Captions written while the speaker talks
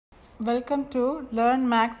Welcome to Learn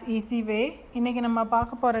Max Easy Way. இன்னைக்கு நம்ம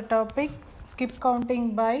பார்க்க போற டாபிக் skip counting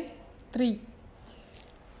by 3.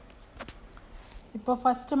 இப்போ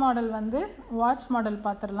ஃபர்ஸ்ட் மாடல் வந்து வாட்ச் மாடல்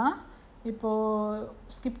பார்த்துடலாம். இப்போ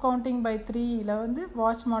skip counting by 3ல வந்து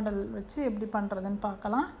வாட்ச் மாடல் வச்சு எப்படி பண்ணுறதுன்னு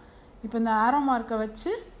பார்க்கலாம். இப்போ இந்த ஆரோ மார்க்கை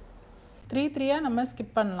வச்சு 3 நம்ம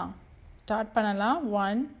ஸ்கிப் பண்ணலாம். ஸ்டார்ட் பண்ணலாம்.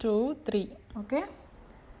 1 2 3. ஓகே,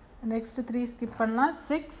 நெக்ஸ்ட் 3 ஸ்கிப் பண்ணலாம்.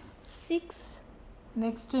 6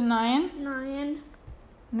 next 9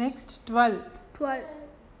 next 12.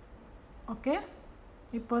 ஓகே,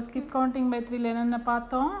 இப்போ skip counting by 3ல என்னென்ன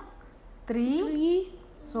பார்த்தோம்? 3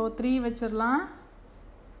 ஸோ 3 வச்சிடலாம்.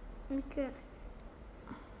 ஓகே,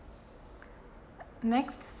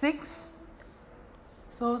 next 6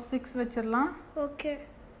 ஸோ 6 வச்சிடலாம். ஓகே,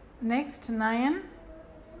 next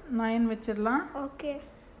 9 வச்சிடலாம். ஓகே,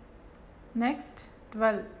 next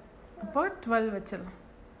 12 அப்போ 12 வச்சிடலாம்.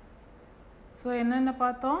 ஸோ என்னென்ன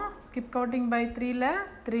பார்த்தோம்? skip counting by 3ல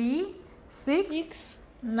 3 6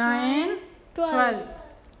 9 12.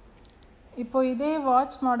 இப்போ இதே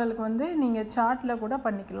வாட்ச் மாடலுக்கு வந்து நீங்கள் சார்ட்டில் கூட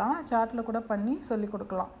பண்ணிக்கலாம். சார்ட்டில் கூட பண்ணி சொல்லி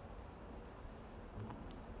கொடுக்கலாம்.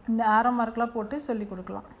 இந்த ஆரோ மார்க்லாம் போட்டு சொல்லி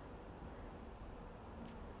கொடுக்கலாம்.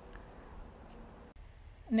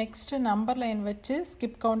 நெக்ஸ்ட் நம்பர் லைன் வச்சு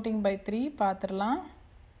skip counting by 3 பார்த்துடலாம்.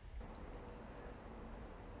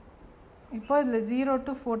 இப்போ இதில் 0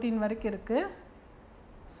 to 14 வரைக்கும் இருக்குது.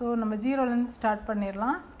 ஸோ நம்ம 0லேருந்து ஸ்டார்ட்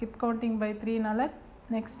பண்ணிடலாம். skip counting by 3னால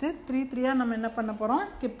நெக்ஸ்ட்டு 3 நம்ம என்ன பண்ண போகிறோம்?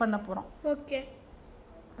 ஸ்கிப் பண்ண போகிறோம். Okay,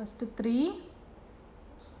 first 3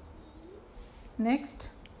 next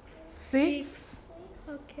 6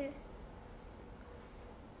 okay,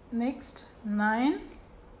 next 9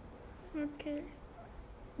 okay,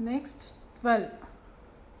 next 12.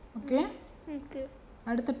 Okay, okay,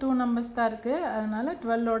 அடுத்து 2 நம்பர்ஸ் தான் இருக்குது, அதனால்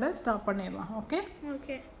 12ஓட ஸ்டாப் பண்ணிடலாம். Okay,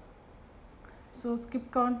 okay. So skip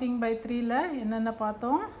counting by 3ல என்னென்ன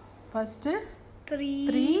பார்த்தோம்? ஃபஸ்ட்டு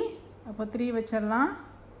 3 அப்போ 3 வச்சிடலாம்.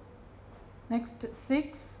 நெக்ஸ்ட்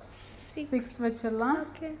 6 வச்சிடலாம்.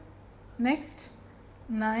 ஓகே, நெக்ஸ்ட்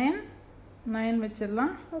 9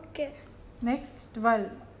 வச்சிடலாம். ஓகே, நெக்ஸ்ட்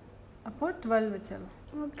 12 அப்போது 12 வச்சிடலாம்.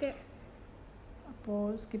 ஓகே.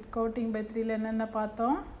 அப்போது skip counting by 3ல என்னென்ன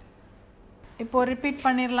பார்த்தோம்? இப்போது ரிப்பீட்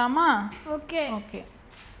பண்ணிடலாமா? Okay, okay,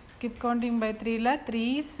 skip counting by 3ல 3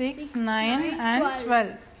 6 9 and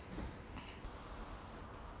 12.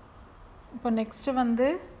 இப்போ நெக்ஸ்ட்டு வந்து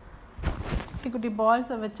குட்டி குட்டி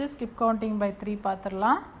பால்ஸை வச்சு skip counting by 3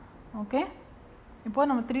 பார்த்துடலாம். ஓகே, இப்போது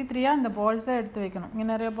நம்ம 3 இந்த பால்ஸை எடுத்து வைக்கணும். இங்கே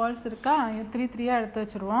நிறைய பால்ஸ் இருக்கா? 3 எடுத்து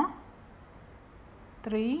வச்சுருவோம்.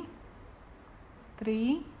 3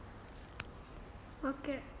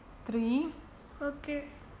 ஓகே, 3 ஓகே,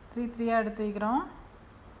 3 எடுத்து வைக்கிறோம்.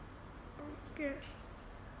 ஓகே,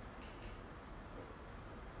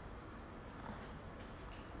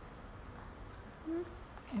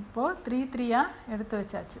 இப்போது 3 எடுத்து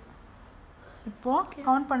வச்சாச்சு. இப்போது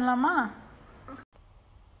கவுண்ட் பண்ணலாமா?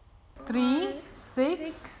 3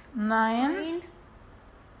 6 9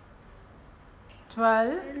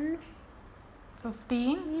 12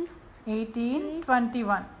 15 18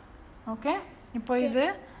 21. ஓகே, இப்போ இது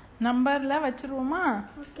நம்பரில் வச்சுருவோமா?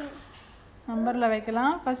 ஓகே. நம்பரில்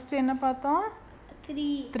வைக்கலாம். ஃபஸ்ட்டு என்ன பார்த்தோம்?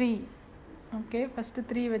 3. ஓகே, ஃபஸ்ட்டு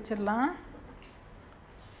 3 வச்சிடலாம்.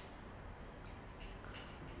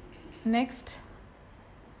 நெக்ஸ்ட்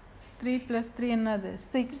 3 + 3 என்னது?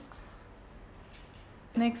 6.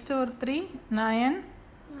 நெக்ஸ்ட் ஒரு 3 9.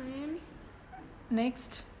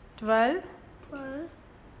 Next 12.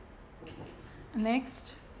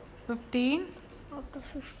 Next 15. Okay,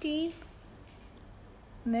 15.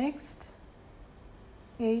 Next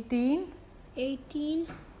 18.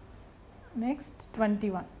 Next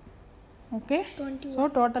 21. Okay, so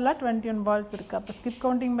டோட்டலாக 21 பால்ஸ் இருக்குது. அப்போ skip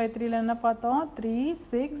counting by 3ல என்ன பார்த்தோம்? 3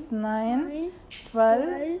 6 9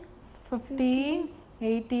 12 15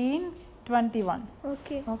 18 21.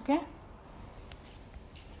 ஓகே, ஓகே,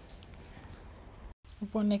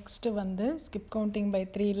 இப்போ நெக்ஸ்ட்டு வந்து skip counting by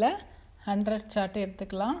 3ல 100 சார்ட்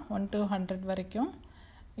எடுத்துக்கலாம். 1 to 100 வரைக்கும்.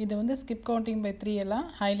 இது வந்து skip counting by 3 எல்லாம்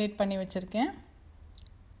ஹைலைட் பண்ணி வச்சுருக்கேன்.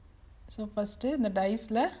 ஸோ ஃபஸ்ட்டு இந்த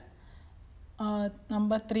டைஸில்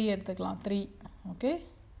நம்பர் 3 எடுத்துக்கலாம். 3. ஓகே,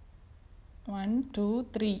 1 2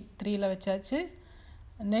 3 3ல வச்சாச்சு.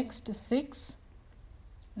 நெக்ஸ்ட் 6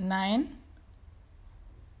 9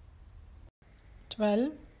 12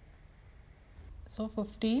 ஸோ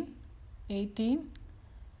 15 18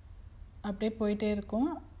 அப்படியே போயிட்டே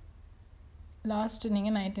இருக்கும். லாஸ்ட்டு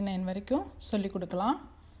நீங்கள் 99 வரைக்கும் சொல்லி கொடுக்கலாம்.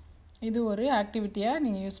 இது ஒரு ஆக்டிவிட்டியாக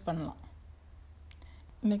நீங்கள் யூஸ் பண்ணலாம்.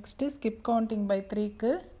 நெக்ஸ்ட்டு skip counting by 3க்கு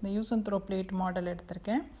இந்த use and throw plate model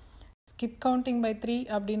எடுத்திருக்கேன். ஸ்கிப் கவுண்டிங் பை 3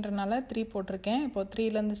 அப்படின்றனால 3 போட்டிருக்கேன். இப்போது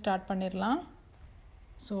 3லேருந்து ஸ்டார்ட் பண்ணிடலாம்.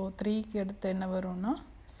 ஸோ 3க்கு எடுத்து என்ன வரும்னா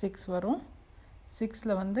 6 வரும்.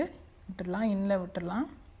 6ல் வந்து விட்டுடலாம், இன்னில் விட்டுடலாம்.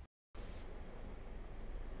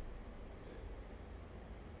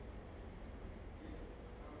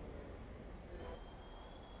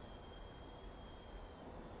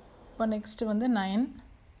 இப்போ நெக்ஸ்ட்டு வந்து 9.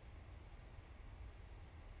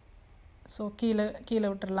 ஸோ கீழே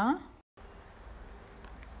விட்டுடலாம்.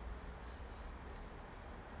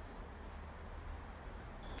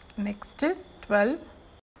 நெக்ஸ்ட்டு 12.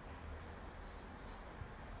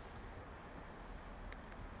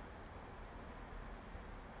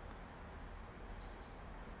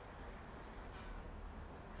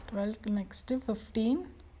 நெக்ஸ்ட்டு 15.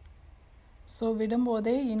 ஸோ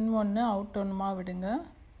விடும்போதே இன் 1 அவுட் 1மா விடுங்க.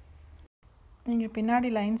 நீங்கள் பின்னாடி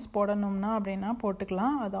லைன்ஸ் போடணும்னா அப்படின்னா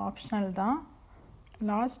போட்டுக்கலாம், அது ஆப்ஷனல் தான்.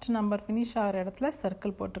 லாஸ்ட் நம்பர் ஃபினிஷ் ஆகிற இடத்துல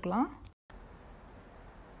சர்க்கிள் போட்டுக்கலாம்.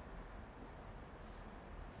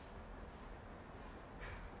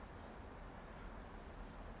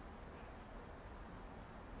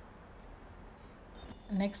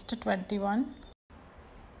 நெக்ஸ்ட் 21,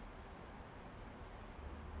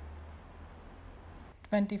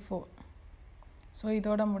 24. ஸோ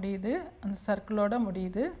இதோட முடியுது, அந்த சர்க்கிளோட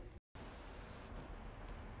முடியுது.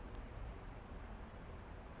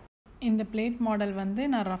 இந்த பிளேட் மாடல் வந்து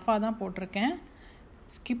நான் ரஃபாக தான் போட்டிருக்கேன்.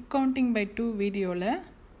 ஸ்கிப் கவுண்டிங் பை 2 வீடியோவில்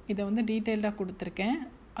இதை வந்து டீட்டெயில்டாக கொடுத்துருக்கேன்.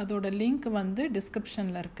 அதோட லிங்க் வந்து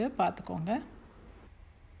டிஸ்கிரிப்ஷனில் இருக்குது, பார்த்துக்கோங்க.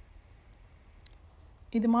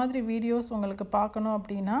 இது மாதிரி வீடியோஸ் உங்களுக்கு பார்க்கணும்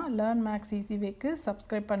அப்படின்னா learn maths easy week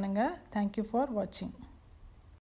subscribe பண்ணுங்கள். தேங்க்யூ ஃபார் வாட்சிங்.